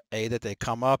 A, that they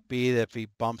come up, B, that if he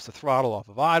bumps the throttle off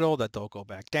of idle, that they'll go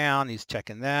back down. He's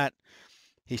checking that.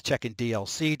 He's checking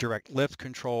DLC, direct lift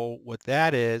control. What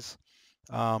that is,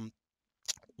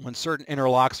 when certain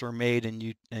interlocks are made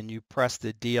and you press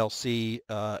the DLC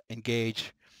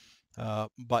engage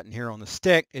button here on the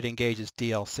stick, it engages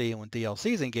DLC. And when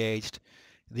DLC is engaged,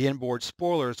 the inboard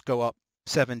spoilers go up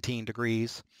 17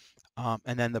 degrees.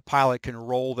 And then the pilot can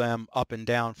roll them up and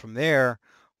down from there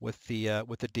with the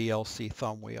DLC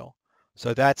thumb wheel.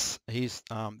 So that's he's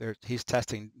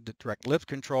testing the direct lift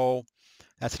control.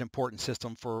 That's an important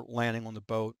system for landing on the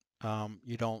boat.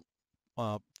 You don't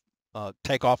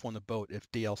take off on the boat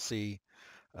if DLC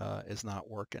is not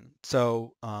working.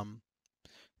 So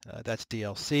that's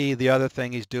DLC. The other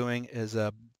thing he's doing is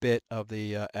a bit of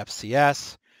the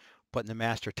FCS, putting the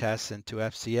master tests into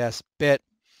FCS bit,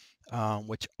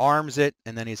 which arms it,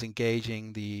 and then he's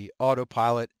engaging the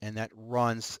autopilot, and that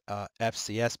runs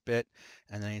FCS bit,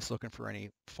 and then he's looking for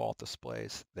any fault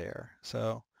displays there.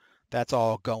 So that's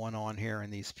all going on here in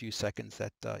these few seconds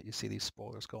that you see these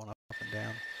spoilers going up and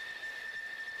down.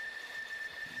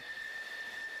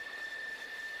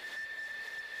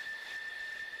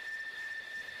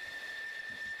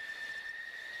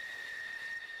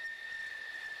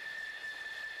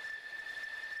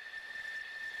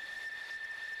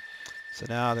 So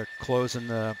now they're closing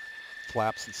the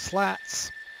flaps and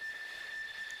slats.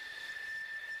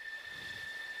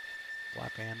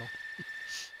 Flap handle.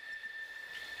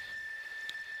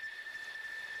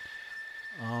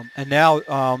 And now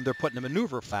they're putting the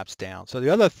maneuver flaps down. So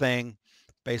the other thing,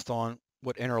 based on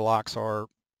what interlocks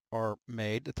are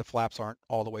made, that the flaps aren't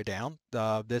all the way down.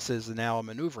 This is now a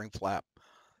maneuvering flap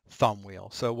thumb wheel.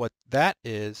 So what that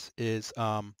is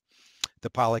the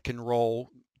pilot can roll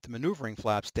the maneuvering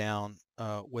flaps down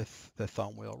with the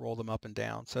thumb wheel, roll them up and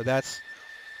down. So that's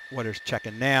what he's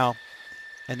checking now.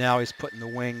 And now he's putting the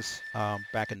wings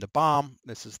back into bomb.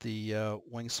 This is the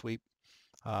wing sweep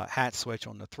hat switch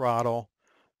on the throttle.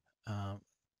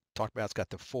 Talked about it's got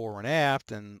the fore and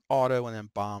aft and auto and then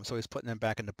bomb. So he's putting them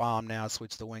back into bomb now.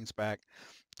 Switch the wings back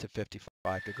to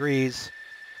 55 degrees.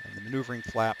 And the maneuvering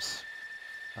flaps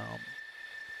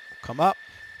come up.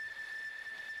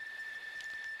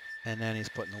 And then he's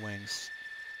putting the wings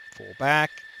full back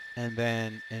and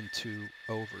then into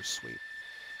oversweep.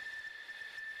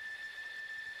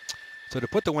 So to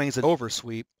put the wings in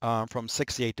oversweep from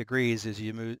 68 degrees is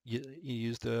you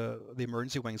use the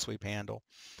emergency wing sweep handle.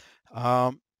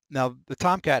 Now the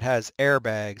Tomcat has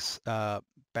airbags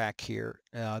back here.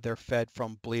 They're fed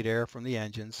from bleed air from the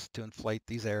engines to inflate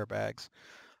these airbags.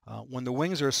 When the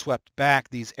wings are swept back,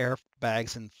 these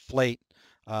airbags inflate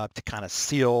to kind of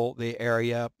seal the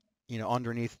area,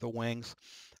 underneath the wings.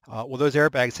 Well, those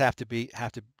airbags have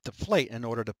to deflate in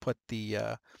order to put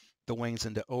the wings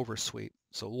into oversweep.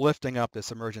 So lifting up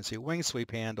this emergency wing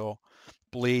sweep handle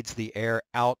bleeds the air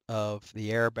out of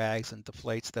the airbags and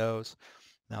deflates those.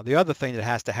 Now the other thing that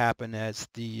has to happen is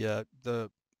the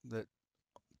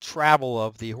travel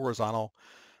of the horizontal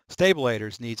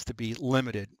stabilators needs to be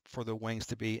limited for the wings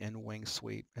to be in wing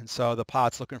sweep. And so the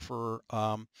pilot's looking for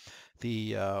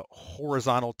the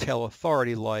horizontal tail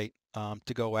authority light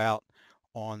to go out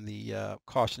on the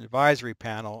caution advisory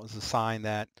panel as a sign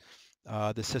that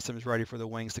the system is ready for the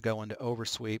wings to go into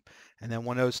oversweep. And then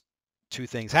when those two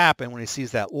things happen, when he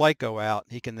sees that light go out,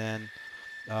 he can then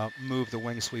move the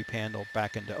wing sweep handle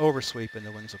back into oversweep, and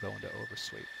the wings will go into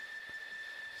oversweep.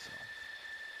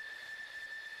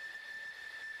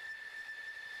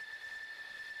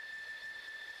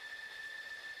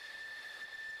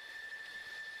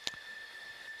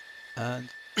 And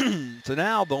so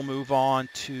now they'll move on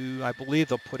to, I believe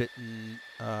they'll put it in,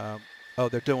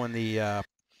 they're doing the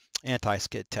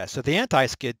anti-skid test. So the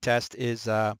anti-skid test is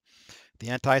the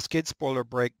anti-skid spoiler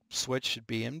brake switch should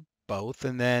be in both.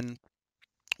 And then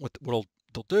what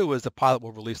they'll do is the pilot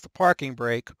will release the parking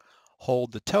brake,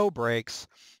 hold the toe brakes,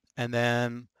 and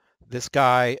then this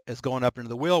guy is going up into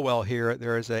the wheel well here.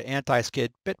 There is an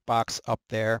anti-skid bit box up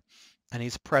there, and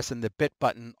he's pressing the bit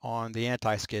button on the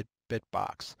anti-skid bit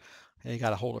box. And you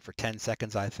got to hold it for 10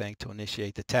 seconds, I think, to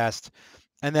initiate the test.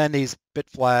 And then these bit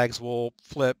flags will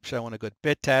flip, showing a good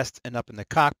bit test. And up in the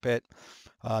cockpit,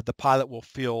 the pilot will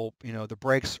feel, the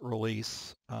brakes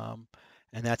release, and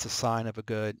that's a sign of a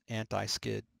good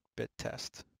anti-skid bit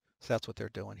test. So that's what they're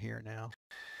doing here now.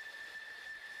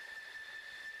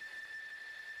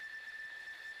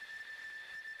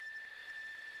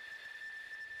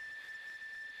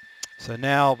 So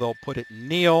now they'll put it in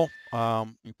kneel.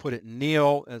 You put it in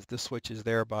kneel as the switch is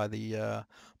there by the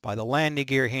landing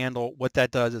gear handle. What that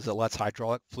does is it lets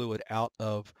hydraulic fluid out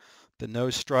of the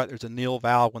nose strut. There's a kneel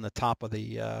valve on the top of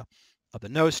the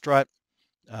nose strut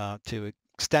to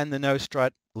extend the nose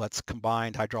strut. Lets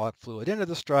combined hydraulic fluid into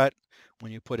the strut.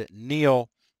 When you put it in kneel,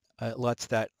 it lets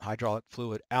that hydraulic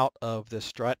fluid out of the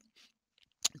strut.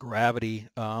 Gravity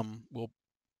will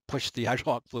push the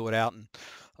hydraulic fluid out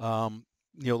and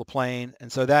kneel the plane, and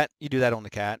so that you do that on the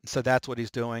cat. And so that's what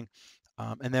he's doing.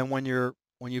 And then when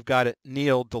you've got it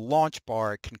kneeled, the launch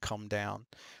bar can come down.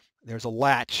 There's a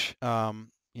latch,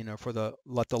 for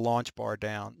let the launch bar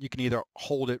down. You can either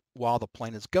hold it while the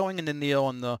plane is going into kneel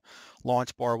and the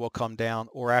launch bar will come down,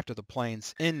 or after the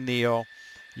plane's in kneel,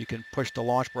 you can push the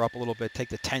launch bar up a little bit, take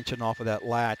the tension off of that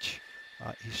latch.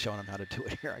 He's showing him how to do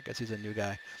it here. I guess he's a new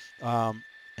guy.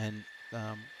 And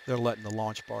they're letting the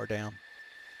launch bar down.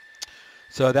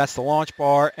 So that's the launch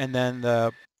bar, and then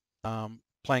the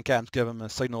plane captains give them a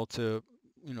signal to,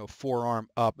 forearm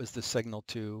up is the signal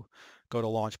to go to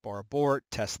launch bar abort,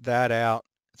 test that out.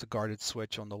 It's a guarded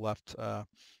switch on the left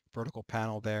vertical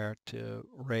panel there to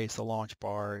raise the launch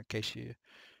bar in case you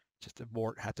just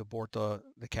had to abort the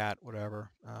cat, whatever.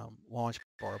 Launch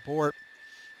bar abort,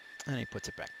 and he puts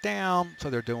it back down. So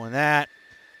they're doing that,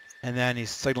 and then he's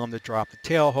signaling to drop the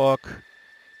tail hook.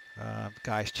 The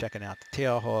guy's checking out the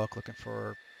tail hook, looking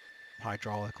for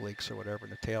hydraulic leaks or whatever in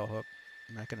the tail hook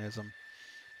mechanism.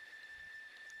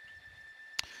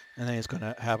 And then he's going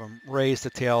to have him raise the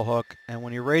tail hook. And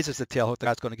when he raises the tail hook, the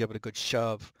guy's going to give it a good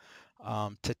shove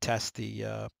to test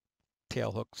the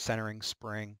tail hook centering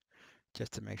spring,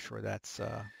 just to make sure that's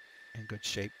in good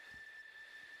shape.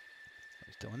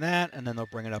 He's doing that, and then they'll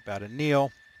bring it up out of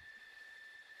kneel.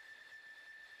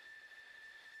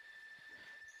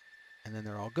 And then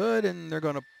they're all good, and they're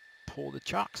going to pull the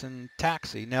chocks and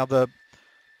taxi. Now the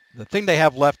thing they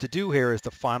have left to do here is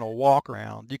the final walk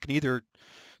around. You can either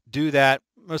do that.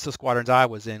 Most of the squadrons I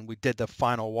was in, we did the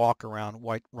final walk around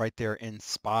right there in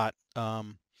spot.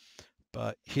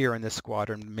 But here in this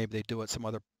squadron, maybe they do it some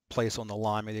other place on the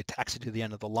line. Maybe they taxi to the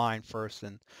end of the line first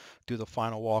and do the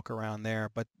final walk around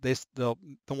there. But the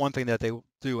one thing that they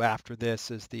do after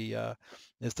this is the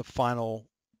final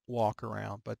walk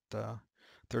around. But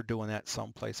they're doing that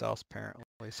someplace else apparently.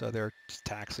 So they're just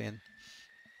taxiing.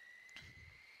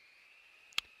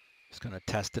 Just going to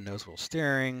test the nose wheel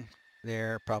steering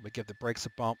there, probably give the brakes a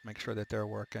bump, make sure that they're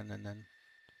working, and then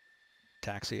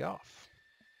taxi off.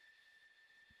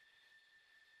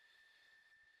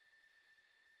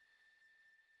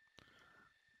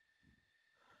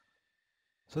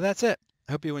 So that's it.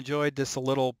 I hope you enjoyed this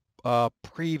little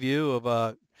preview of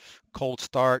a cold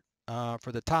start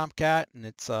for the Tomcat, and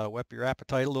it's whet your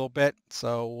appetite a little bit.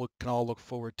 So we can all look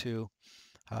forward to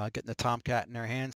getting the Tomcat in our hands